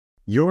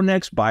Your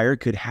next buyer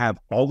could have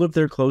all of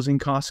their closing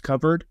costs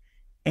covered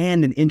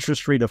and an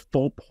interest rate a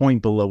full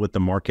point below what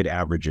the market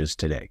average is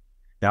today.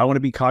 Now, I want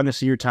to be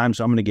cognizant of your time,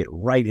 so I'm going to get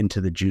right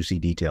into the juicy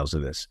details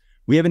of this.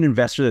 We have an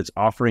investor that's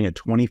offering a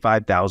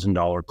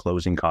 $25,000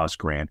 closing cost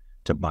grant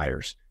to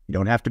buyers. You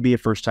don't have to be a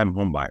first-time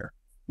home buyer.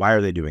 Why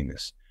are they doing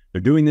this? They're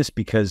doing this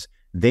because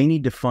they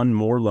need to fund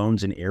more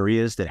loans in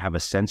areas that have a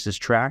census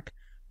tract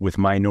with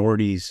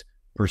minorities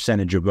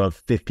percentage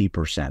above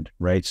 50%,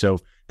 right? So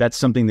that's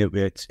something that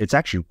it's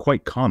actually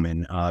quite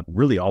common,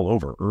 really all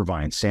over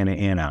Irvine, Santa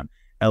Ana,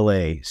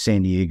 LA,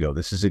 San Diego.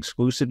 This is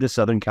exclusive to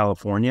Southern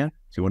California,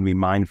 so you want to be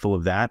mindful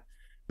of that.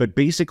 But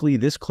basically,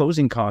 this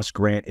closing cost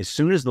grant, as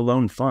soon as the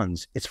loan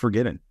funds, it's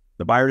forgiven.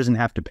 The buyer doesn't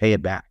have to pay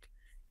it back.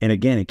 And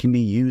again, it can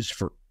be used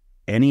for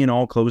any and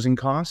all closing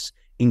costs,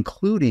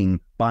 including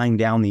buying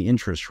down the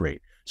interest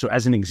rate. So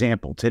as an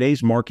example,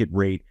 today's market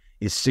rate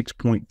is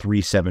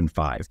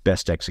 6.375,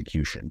 best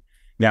execution.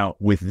 Now,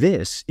 with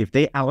this, if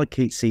they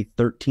allocate, say,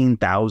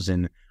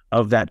 $13,000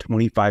 of that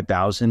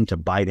 $25,000 to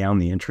buy down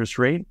the interest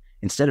rate,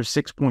 instead of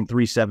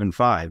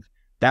 6.375,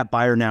 that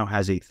buyer now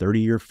has a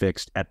 30-year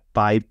fixed at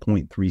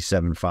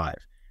 5.375.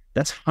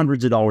 That's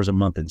hundreds of dollars a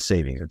month in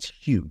savings. It's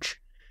huge.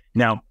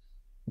 Now,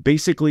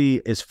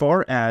 basically, as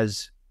far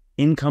as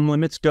income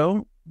limits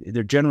go,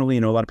 they're generally,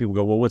 a lot of people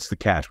go, well, what's the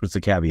catch? What's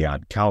the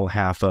caveat?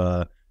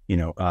 CalHFA,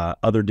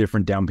 other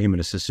different down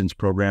payment assistance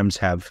programs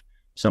have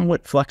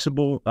somewhat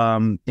flexible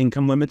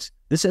income limits.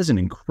 This has an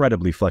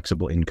incredibly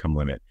flexible income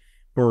limit.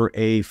 For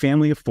a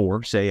family of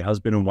four, say a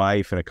husband and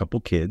wife and a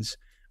couple kids,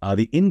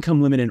 the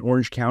income limit in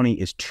Orange County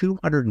is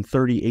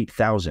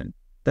 $238,000.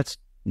 That's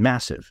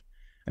massive.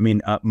 I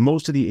mean,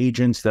 most of the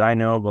agents that I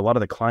know, a lot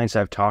of the clients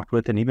I've talked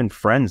with, and even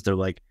friends, they're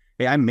like,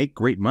 hey, I make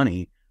great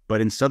money,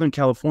 but in Southern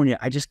California,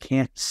 I just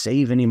can't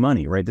save any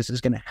money, right? This is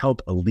going to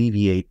help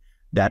alleviate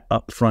that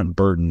upfront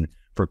burden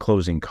for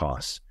closing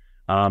costs.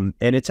 And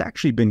it's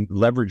actually been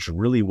leveraged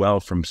really well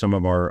from some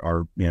of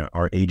our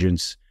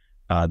agents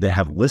that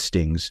have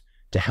listings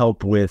to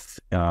help with,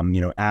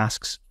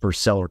 asks for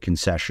seller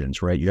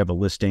concessions, right? You have a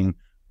listing,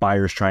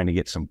 buyers trying to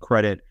get some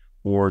credit,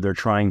 or they're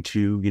trying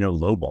to,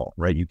 lowball,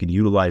 right? You can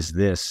utilize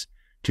this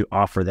to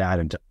offer that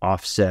and to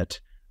offset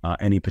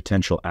any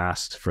potential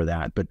asks for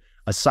that. But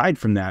aside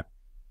from that,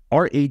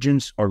 our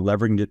agents are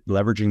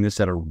leveraging this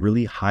at a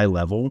really high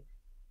level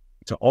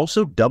to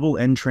also double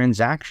end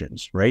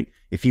transactions, right?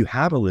 If you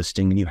have a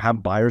listing and you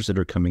have buyers that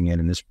are coming in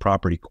and this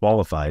property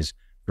qualifies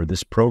for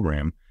this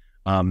program,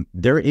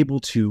 they're able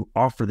to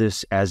offer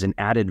this as an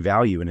added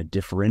value and a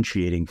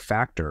differentiating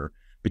factor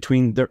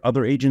between their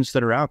other agents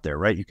that are out there,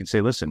 right? You can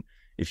say, listen,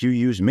 if you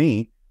use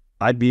me,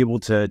 I'd be able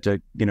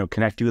to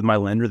connect you with my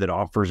lender that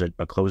offers a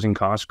closing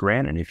cost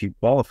grant. And if you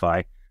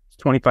qualify, it's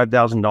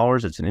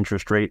 $25,000. It's an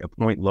interest rate a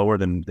point lower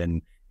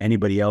than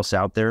anybody else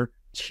out there.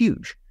 It's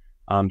huge.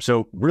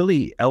 So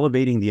really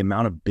elevating the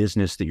amount of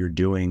business that you're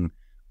doing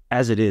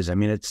as it is. I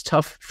mean, it's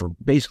tough for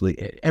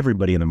basically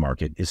everybody in the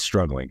market is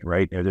struggling,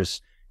 right?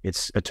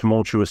 It's a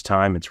tumultuous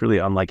time. It's really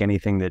unlike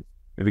anything that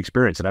I've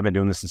experienced. And I've been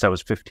doing this since I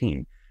was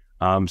 15.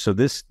 So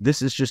this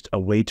is just a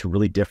way to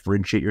really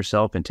differentiate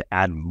yourself and to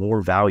add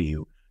more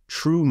value,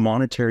 true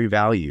monetary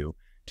value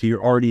to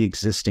your already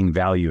existing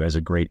value as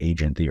a great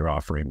agent that you're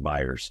offering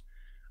buyers.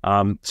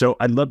 So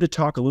I'd love to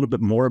talk a little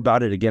bit more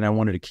about it. Again, I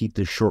wanted to keep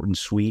this short and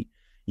sweet.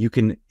 You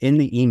can, in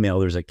the email,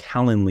 there's a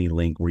Calendly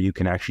link where you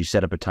can actually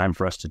set up a time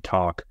for us to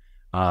talk,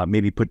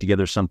 maybe put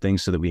together something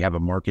so that we have a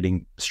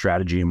marketing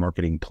strategy and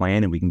marketing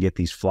plan, and we can get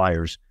these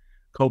flyers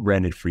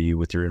co-branded for you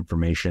with your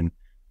information.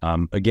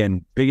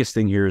 Again, biggest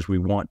thing here is we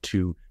want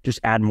to just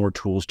add more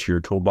tools to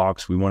your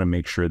toolbox. We want to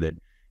make sure that,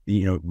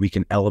 we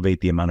can elevate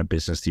the amount of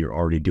business that you're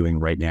already doing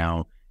right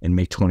now and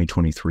make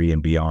 2023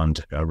 and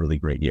beyond a really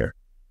great year.